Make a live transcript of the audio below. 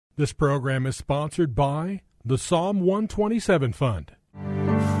This program is sponsored by the Psalm 127 Fund.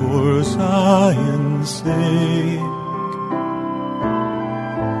 For Zion's sake,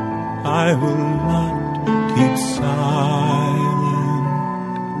 I will not keep silent.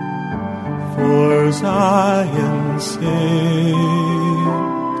 For Zion's sake,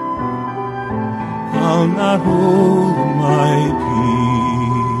 I'll not hold my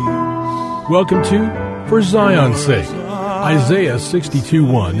peace. Welcome to For Zion's Sake. Isaiah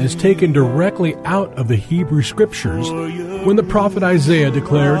 62:1 is taken directly out of the Hebrew Scriptures when the prophet Isaiah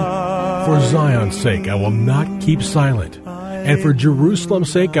declared, "For Zion's sake I will not keep silent, and for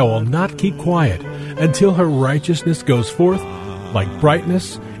Jerusalem's sake I will not keep quiet, until her righteousness goes forth like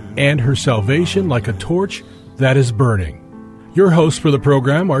brightness, and her salvation like a torch that is burning." Your hosts for the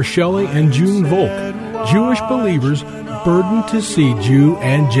program are Shelley and June Volk, Jewish believers burdened to see Jew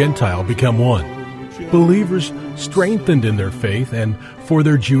and Gentile become one. Believers strengthened in their faith, and for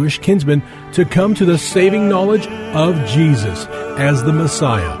their Jewish kinsmen to come to the saving knowledge of Jesus as the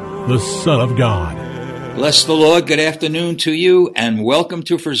Messiah, the Son of God. Bless the Lord. Good afternoon to you, and welcome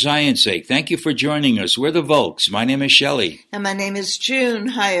to For Zion's Sake. Thank you for joining us. We're the Volks. My name is Shelley. And my name is June.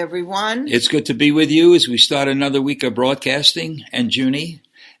 Hi, everyone. It's good to be with you as we start another week of broadcasting. And Junie,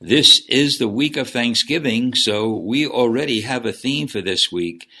 this is the week of Thanksgiving, so we already have a theme for this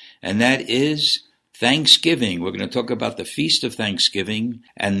week, and that is Thanksgiving. We're going to talk about the Feast of Thanksgiving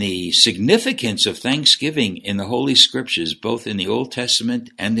and the significance of Thanksgiving in the Holy Scriptures, both in the Old Testament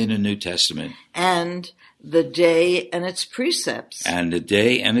and in the New Testament. And the day and its precepts. And the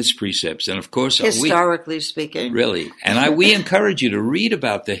day and its precepts. And of course, historically speaking. Really. And we encourage you to read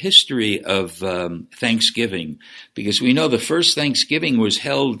about the history of Thanksgiving, because we know the first Thanksgiving was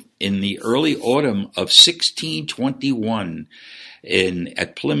held in the early autumn of 1621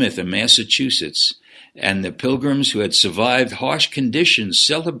 at Plymouth in Massachusetts. And the pilgrims who had survived harsh conditions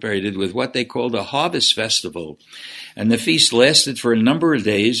celebrated with what they called a harvest festival. And the feast lasted for a number of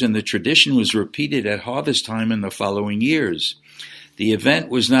days, and the tradition was repeated at harvest time in the following years. The event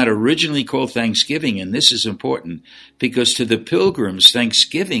was not originally called Thanksgiving, and this is important, because to the pilgrims,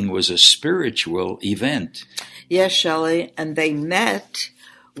 Thanksgiving was a spiritual event. Yes, Shelley, and they met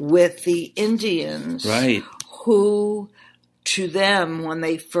with the Indians, right, who, to them, when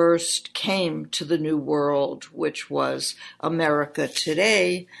they first came to the New World, which was America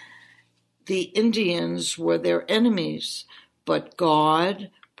today, the Indians were their enemies, but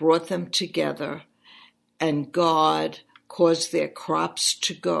God brought them together, and God caused their crops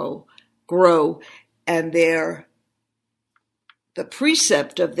to grow, and the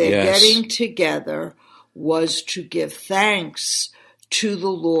precept of their getting together was to give thanks to the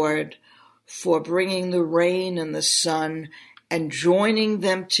Lord for bringing the rain and the sun and joining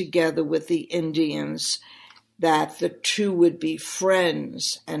them together with the Indians, that the two would be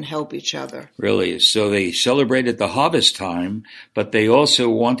friends and help each other. Really. So they celebrated the harvest time, but they also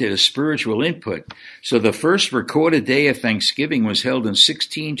wanted a spiritual input. So the first recorded day of Thanksgiving was held in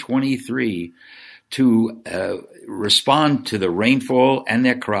 1623 to respond to the rainfall and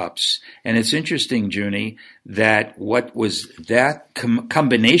their crops. And it's interesting, Junie, that what was that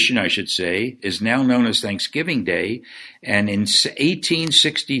combination, I should say, is now known as Thanksgiving Day. And in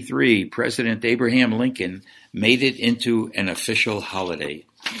 1863, President Abraham Lincoln made it into an official holiday.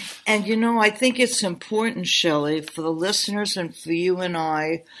 And, I think it's important, Shelley, for the listeners and for you and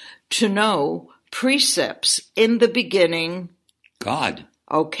I to know precepts. In the beginning, God.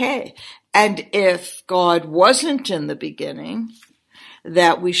 Okay. And if God wasn't in the beginning,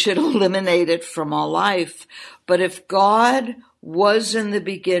 that we should eliminate it from our life. But if God was in the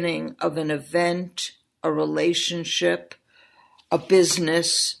beginning of an event, a relationship, a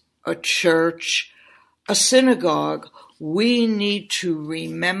business, a church, a synagogue, we need to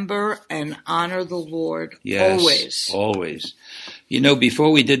remember and honor the Lord always. Always.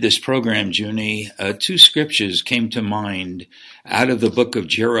 Before we did this program, Junie, two scriptures came to mind out of the book of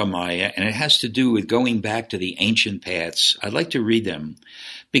Jeremiah, and it has to do with going back to the ancient paths. I'd like to read them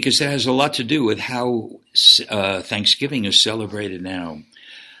because it has a lot to do with how Thanksgiving is celebrated now.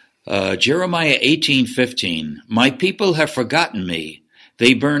 Jeremiah 18:15, "My people have forgotten me.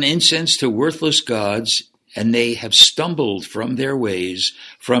 They burn incense to worthless gods, and they have stumbled from their ways,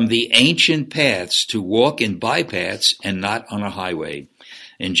 from the ancient paths to walk in bypaths and not on a highway."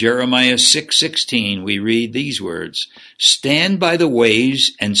 In Jeremiah 6:16, we read these words, "Stand by the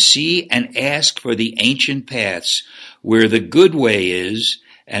ways and see and ask for the ancient paths, where the good way is,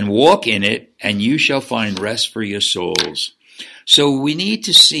 and walk in it, and you shall find rest for your souls." So we need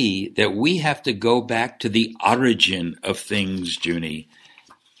to see that we have to go back to the origin of things, Junie.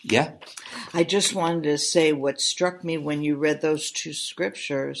 Yeah? I just wanted to say what struck me when you read those two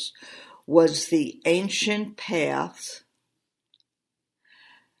scriptures was the ancient path,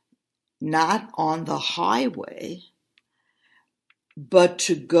 not on the highway, but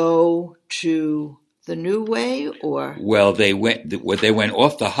to go to the new way, or? Well, they went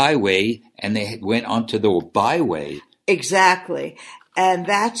off the highway and they went onto the byway. Exactly. And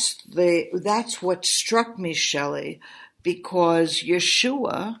that's what struck me, Shelley, because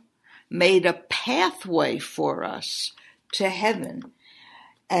Yeshua made a pathway for us to heaven,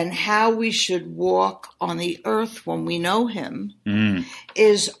 and how we should walk on the earth when we know him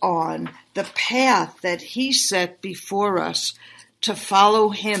is on the path that he set before us to follow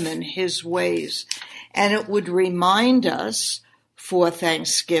him in his ways. And it would remind us for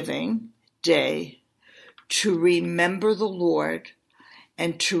Thanksgiving Day to remember the Lord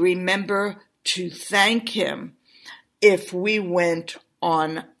and to remember to thank him if we went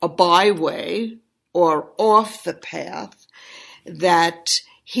on a byway or off the path, that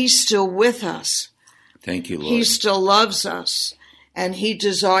he's still with us. Thank you, Lord. He still loves us, and he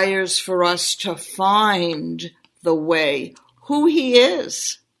desires for us to find the way, who he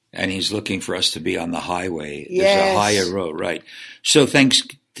is. And he's looking for us to be on the highway. Yes. There's a higher road, right? So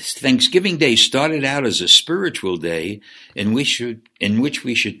Thanksgiving Day started out as a spiritual day in which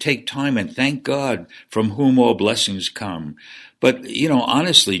we should take time and thank God, from whom all blessings come. But,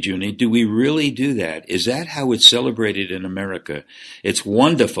 honestly, Junie, do we really do that? Is that how it's celebrated in America? It's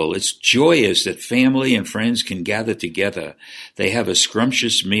wonderful. It's joyous that family and friends can gather together. They have a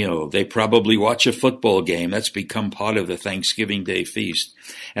scrumptious meal. They probably watch a football game. That's become part of the Thanksgiving Day feast.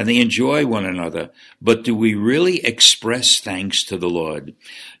 And they enjoy one another. But do we really express thanks to the Lord?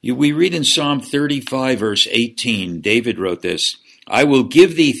 We read in Psalm 35, verse 18, David wrote this, "I will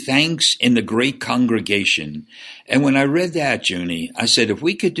give thee thanks in the great congregation." And when I read that, Junie, I said, if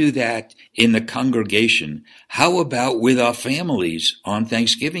we could do that in the congregation, how about with our families on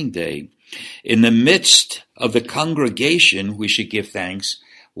Thanksgiving Day? In the midst of the congregation, we should give thanks.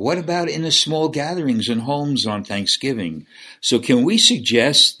 What about in the small gatherings and homes on Thanksgiving? So can we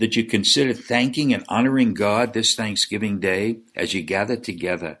suggest that you consider thanking and honoring God this Thanksgiving Day as you gather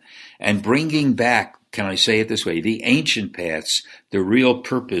together and bringing back, can I say it this way, the ancient paths, the real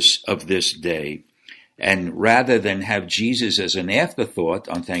purpose of this day? And rather than have Jesus as an afterthought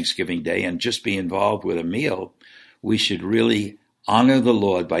on Thanksgiving Day and just be involved with a meal, we should really honor the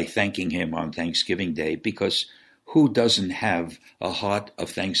Lord by thanking him on Thanksgiving Day, because who doesn't have a heart of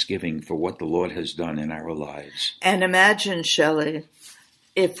thanksgiving for what the Lord has done in our lives? And imagine, Shelley,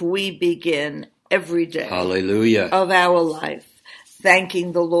 if we begin every day Hallelujah. of our life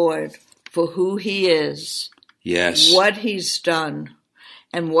thanking the Lord for who he is, yes, what he's done,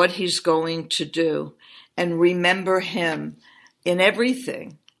 and what he's going to do, and remember him in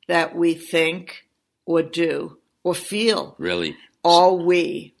everything that we think or do or feel. Really. Are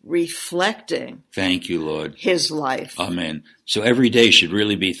we reflecting? Thank you, Lord. His life. Amen. So every day should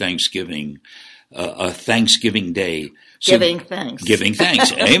really be Thanksgiving, a Thanksgiving Day. So, giving thanks. Giving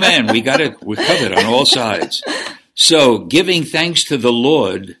thanks. Amen. We're covered on all sides. So giving thanks to the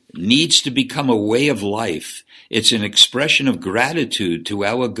Lord needs to become a way of life. It's an expression of gratitude to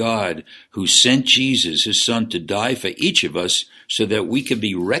our God, who sent Jesus, his son, to die for each of us so that we could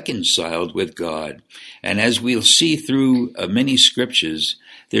be reconciled with God. And as we'll see through many scriptures,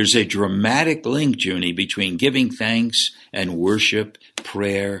 there's a dramatic link, Junie, between giving thanks and worship,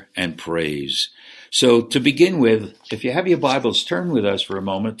 prayer, and praise. So to begin with, if you have your Bibles, turn with us for a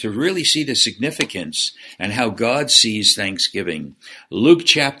moment to really see the significance and how God sees Thanksgiving. Luke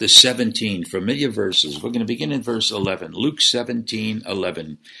chapter 17, familiar verses. We're going to begin in verse 11. Luke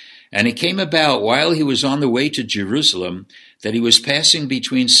 17:11. "And it came about while he was on the way to Jerusalem that he was passing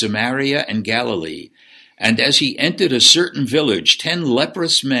between Samaria and Galilee. And as he entered a certain village, 10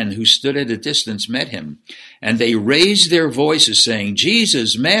 leprous men who stood at a distance met him. And they raised their voices, saying,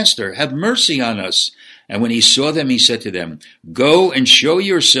 'Jesus, Master, have mercy on us.' And when he saw them, he said to them, 'Go and show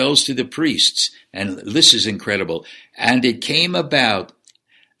yourselves to the priests.' And this is incredible. And it came about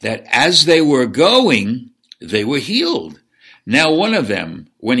that as they were going, they were healed. Now one of them,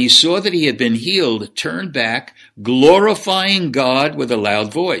 when he saw that he had been healed, turned back, glorifying God with a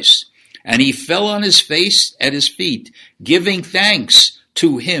loud voice. And he fell on his face at his feet, giving thanks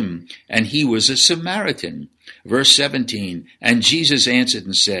to him, and he was a Samaritan." Verse 17, "And Jesus answered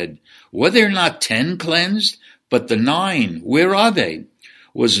and said, Were there not 10 cleansed? But the 9, where are they?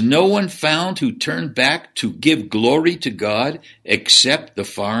 Was no one found who turned back to give glory to God except the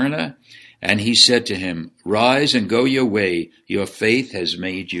foreigner? And he said to him, Rise and go your way. Your faith has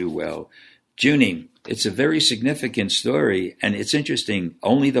made you well." Junie, It's a very significant story, and it's interesting.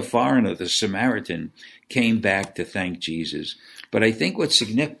 Only the foreigner, the Samaritan, came back to thank Jesus. But I think what's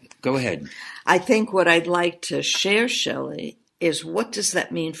significant... Go ahead. I think what I'd like to share, Shelley, is what does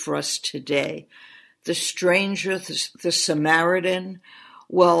that mean for us today? The stranger, the Samaritan,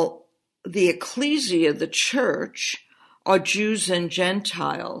 well, the ecclesia, the church, are Jews and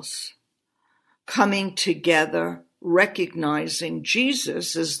Gentiles coming together, recognizing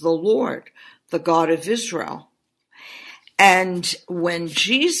Jesus as the Lord, the God of Israel. And when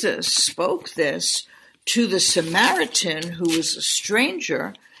Jesus spoke this to the Samaritan, who was a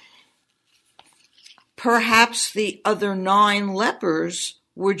stranger, perhaps the other 9 lepers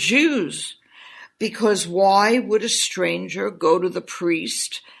were Jews, because why would a stranger go to the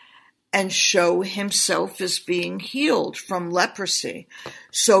priest and show himself as being healed from leprosy?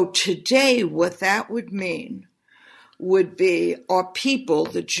 So today, what that would mean would be our people,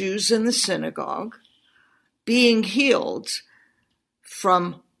 the Jews in the synagogue, being healed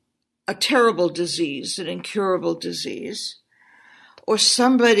from a terrible disease, an incurable disease, or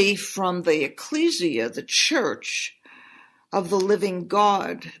somebody from the ecclesia, the church of the living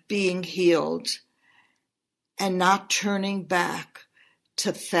God, being healed and not turning back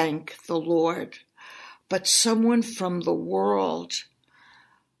to thank the Lord, but someone from the world,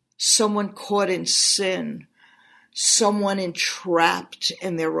 someone caught in sin, someone entrapped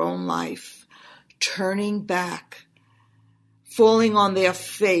in their own life, turning back, falling on their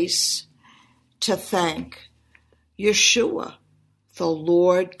face to thank Yeshua, the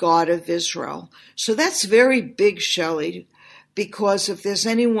Lord God of Israel. So that's very big, Shelley, because if there's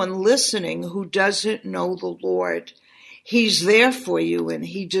anyone listening who doesn't know the Lord, He's there for you, and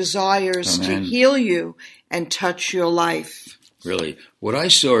He desires to heal you and touch your life. Really. What I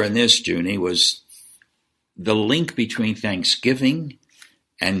saw in this, Junie, was the link between thanksgiving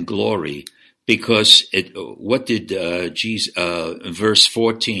and glory. Because what did Jesus, verse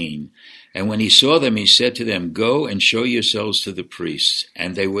 14, and when He saw them, He said to them, go and show yourselves to the priests.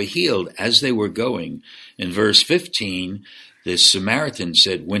 And they were healed as they were going. In verse 15, the Samaritan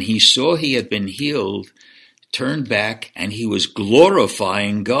said, when he saw he had been healed, turned back, and he was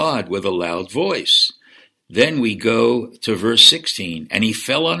glorifying God with a loud voice. Then we go to verse 16, and he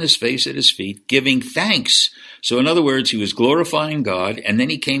fell on his face at his feet, giving thanks. So in other words, he was glorifying God, and then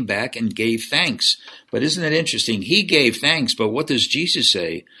he came back and gave thanks. But isn't it interesting? He gave thanks, but what does Jesus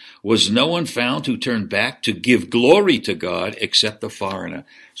say? Was no one found who turned back to give glory to God except the foreigner?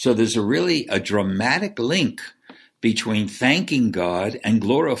 So there's a dramatic link between thanking God and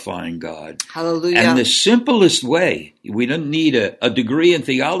glorifying God. Hallelujah. And the simplest way, we don't need a degree in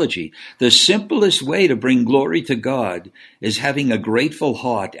theology, the simplest way to bring glory to God is having a grateful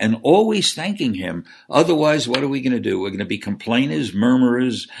heart and always thanking Him. Otherwise, what are we going to do? We're going to be complainers,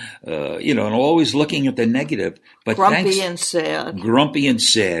 murmurers, and always looking at the negative. But grumpy and sad. Grumpy and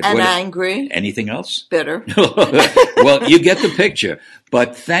sad. And angry. Anything else? Bitter. Well, you get the picture.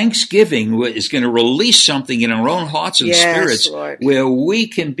 But thanksgiving is going to release something in our own hearts and spirits, Lord, where we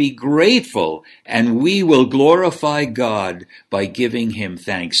can be grateful, and we will glorify God by giving Him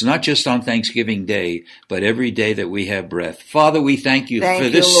thanks, not just on Thanksgiving Day, but every day that we have breath. Father, we thank you for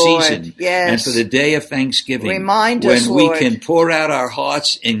this season and for the day of Thanksgiving. Remind us, Lord, when we can pour out our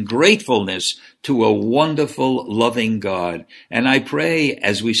hearts in gratefulness to a wonderful, loving God. And I pray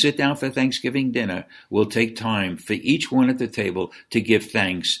as we sit down for Thanksgiving dinner, we'll take time for each one at the table to give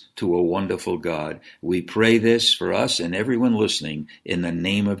thanks to a wonderful God. We pray this for us and everyone listening in the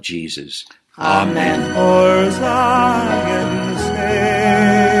name of Jesus. Amen.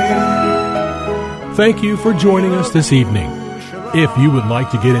 Thank you for joining us this evening. If you would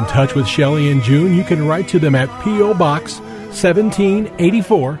like to get in touch with Shelley and June, you can write to them at P.O. Box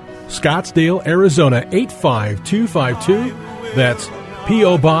 1784, Scottsdale, Arizona 85252. That's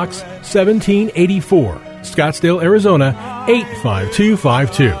P.O. Box 1784, Scottsdale, Arizona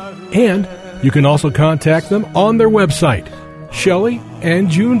 85252. And you can also contact them on their website,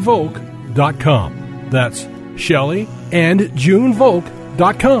 ShelleyandJuneVolk.com. That's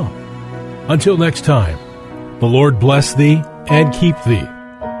ShelleyandJuneVolk.com. Until next time, the Lord bless thee and keep thee.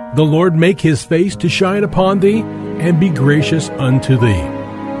 The Lord make His face to shine upon thee and be gracious unto thee.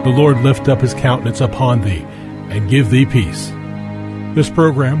 The Lord lift up His countenance upon thee and give thee peace. This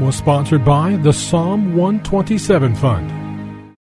program was sponsored by the Psalm 127 Fund.